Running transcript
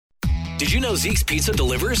Did you know Zeke's Pizza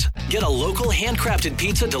delivers? Get a local handcrafted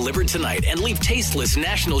pizza delivered tonight and leave tasteless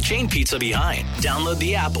national chain pizza behind. Download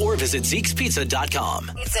the app or visit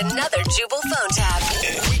Zeke'sPizza.com. It's another Jubal phone tab.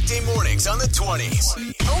 Weekday mornings on the 20s.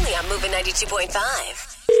 Only on Moving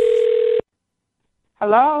 92.5.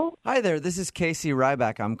 Hello? Hi there, this is Casey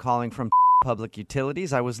Ryback. I'm calling from Public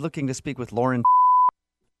Utilities. I was looking to speak with Lauren.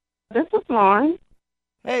 This is Lauren.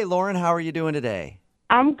 Hey, Lauren, how are you doing today?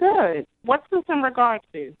 I'm good. What's this in regard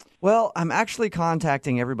to? Well, I'm actually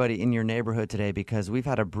contacting everybody in your neighborhood today because we've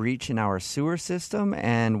had a breach in our sewer system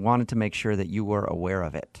and wanted to make sure that you were aware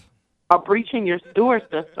of it. A breach in your sewer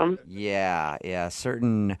system? Yeah.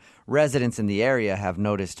 Certain residents in the area have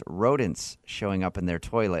noticed rodents showing up in their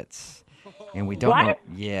toilets. And we don't know.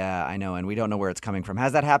 Yeah, I know, and we don't know where it's coming from.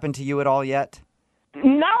 Has that happened to you at all yet?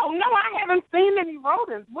 No, I haven't seen any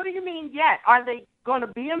rodents. What do you mean yet? Are they going to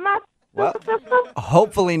be in my sewer system?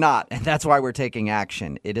 Hopefully not, and that's why we're taking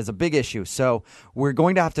action. It is a big issue, so we're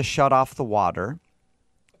going to have to shut off the water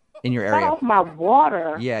in your area. Shut off my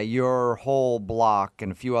water? Yeah, your whole block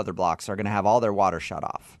and a few other blocks are going to have all their water shut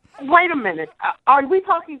off. Wait a minute. Are we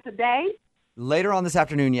talking today? Later on this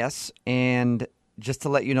afternoon, yes, and just to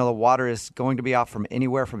let you know, the water is going to be off from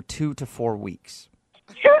anywhere from 2 to 4 weeks.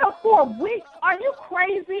 2 to 4 weeks? Are you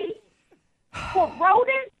crazy? For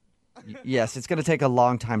rodents? Yes, it's going to take a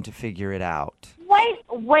long time to figure it out.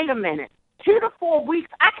 Wait a minute. 2 to 4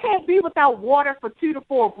 weeks? I can't be without water for 2 to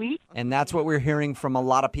 4 weeks. And that's what we're hearing from a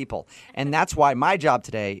lot of people. And that's why my job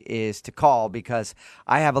today is to call, because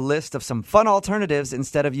I have a list of some fun alternatives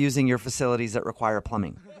instead of using your facilities that require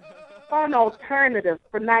plumbing. Fun alternatives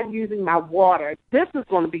for not using my water. This is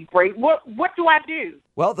going to be great. What do I do?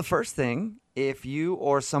 Well, the first thing, if you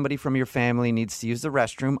or somebody from your family needs to use the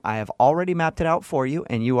restroom, I have already mapped it out for you,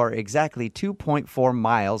 and you are exactly 2.4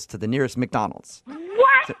 miles to the nearest McDonald's.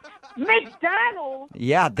 What? McDonald's?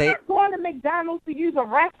 Yeah, You're going to McDonald's to use a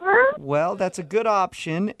restroom? Well, that's a good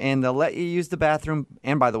option, and they'll let you use the bathroom.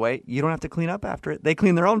 And by the way, you don't have to clean up after it. They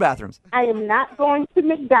clean their own bathrooms. I am not going to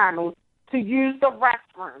McDonald's to use the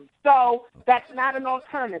restroom. So that's not an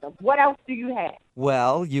alternative. What else do you have?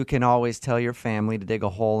 Well, you can always tell your family to dig a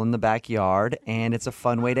hole in the backyard, and it's a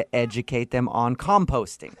fun way to educate them on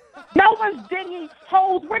composting. No one's digging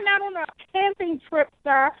holes. We're not on a camping trip,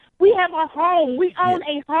 sir. We have a home. We own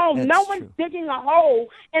a home. No one's digging a hole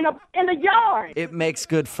in a yard. It makes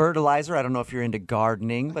good fertilizer. I don't know if you're into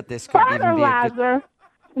gardening, but this could even be a good... Fertilizer?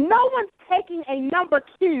 No one's taking a number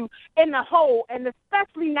 2 in the hole, and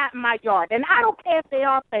especially not in my yard. And I don't care if they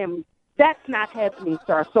are family. That's not happening,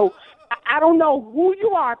 sir. So I don't know who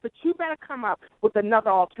you are, but you better come up with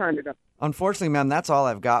another alternative. Unfortunately, ma'am, that's all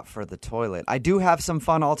I've got for the toilet. I do have some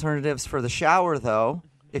fun alternatives for the shower, though,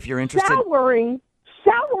 if you're interested. Showering?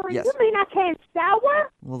 Yes. You mean I can't shower?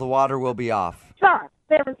 Well, the water will be off. Sir,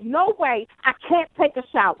 there is no way I can't take a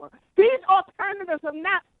shower. These alternatives are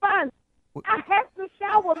not fun. I have to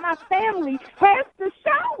shower. My family has to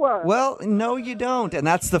shower. Well, no, you don't. And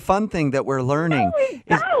that's the fun thing that we're learning. No, we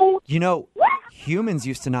don't. You know, What? humans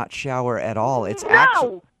used to not shower at all. It's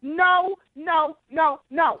No.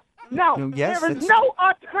 Yes, There is it's- no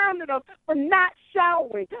alternative for not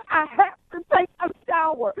showering. I have to take a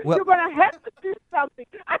shower. Well- You're going to have to do something.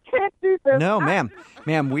 I can't do this. No, ma'am.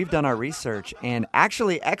 Ma'am, we've done our research, and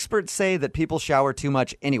actually experts say that people shower too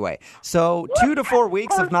much anyway. So 2 to 4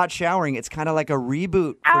 weeks of not showering, it's kind of like a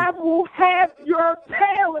reboot. I will have your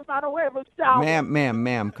tail if I don't ever shower.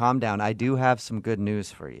 Ma'am, calm down. I do have some good news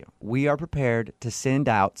for you. We are prepared to send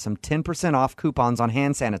out some 10% off coupons on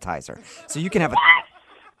hand sanitizer. So you can have a...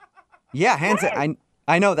 Yeah, hand sanitizer.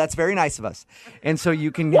 I know, that's very nice of us. And so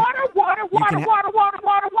you can... Water. can I want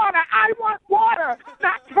water,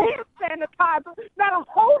 not hand sanitizer, not a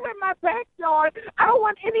hole in my backyard. I don't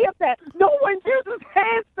want any of that. No one uses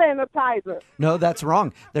hand sanitizer. No, that's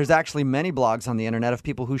wrong. There's actually many blogs on the internet of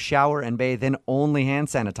people who shower and bathe in only hand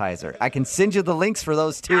sanitizer. I can send you the links for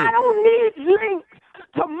those too. I don't need links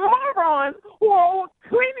to morons who are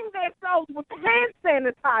cleaning themselves with hand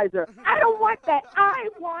sanitizer. I don't want that. I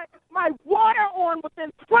want my water on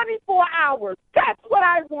within 24 hours. That's what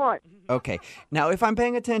I want. Okay. Now, if I'm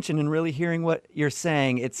paying attention and really hearing what you're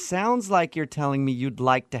saying, it sounds like you're telling me you'd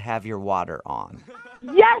like to have your water on.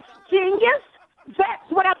 Yes, genius. That's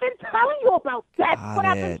what I've been telling you about. That's Got what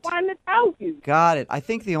I've been it. trying to tell you. Got it. I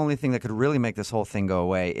think the only thing that could really make this whole thing go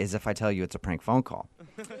away is if I tell you it's a prank phone call.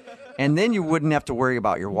 And then you wouldn't have to worry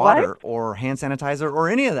about your water or hand sanitizer or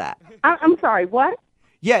any of that. I'm sorry, what?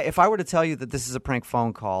 Yeah, if I were to tell you that this is a prank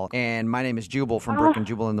phone call and my name is Jubal from Brook and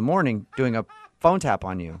Jubal in the Morning doing a phone tap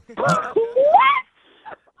on you. What?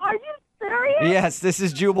 Are you serious? Yes, this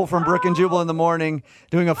is Jubal from Brook and Jubal in the Morning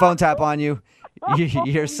doing a phone tap on you.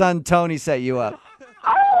 Your son Tony set you up. Oh,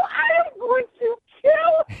 I am going to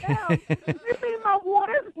kill him. You mean my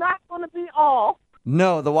water's not going to be off?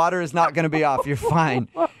 No, the water is not going to be off. You're fine.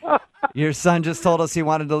 Your son just told us he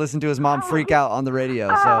wanted to listen to his mom freak out on the radio.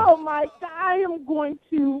 So. Oh, my God. I am going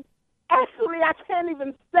to... Actually, I can't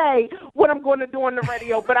even say what I'm going to do on the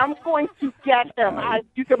radio, but I'm going to get him.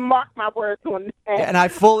 You can mark my words on that. And I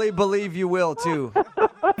fully believe you will, too. Wake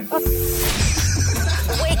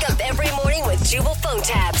up every morning with Jubal phone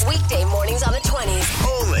tabs. Weekday mornings on the 20s.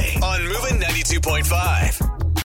 Only on Moving 92.5.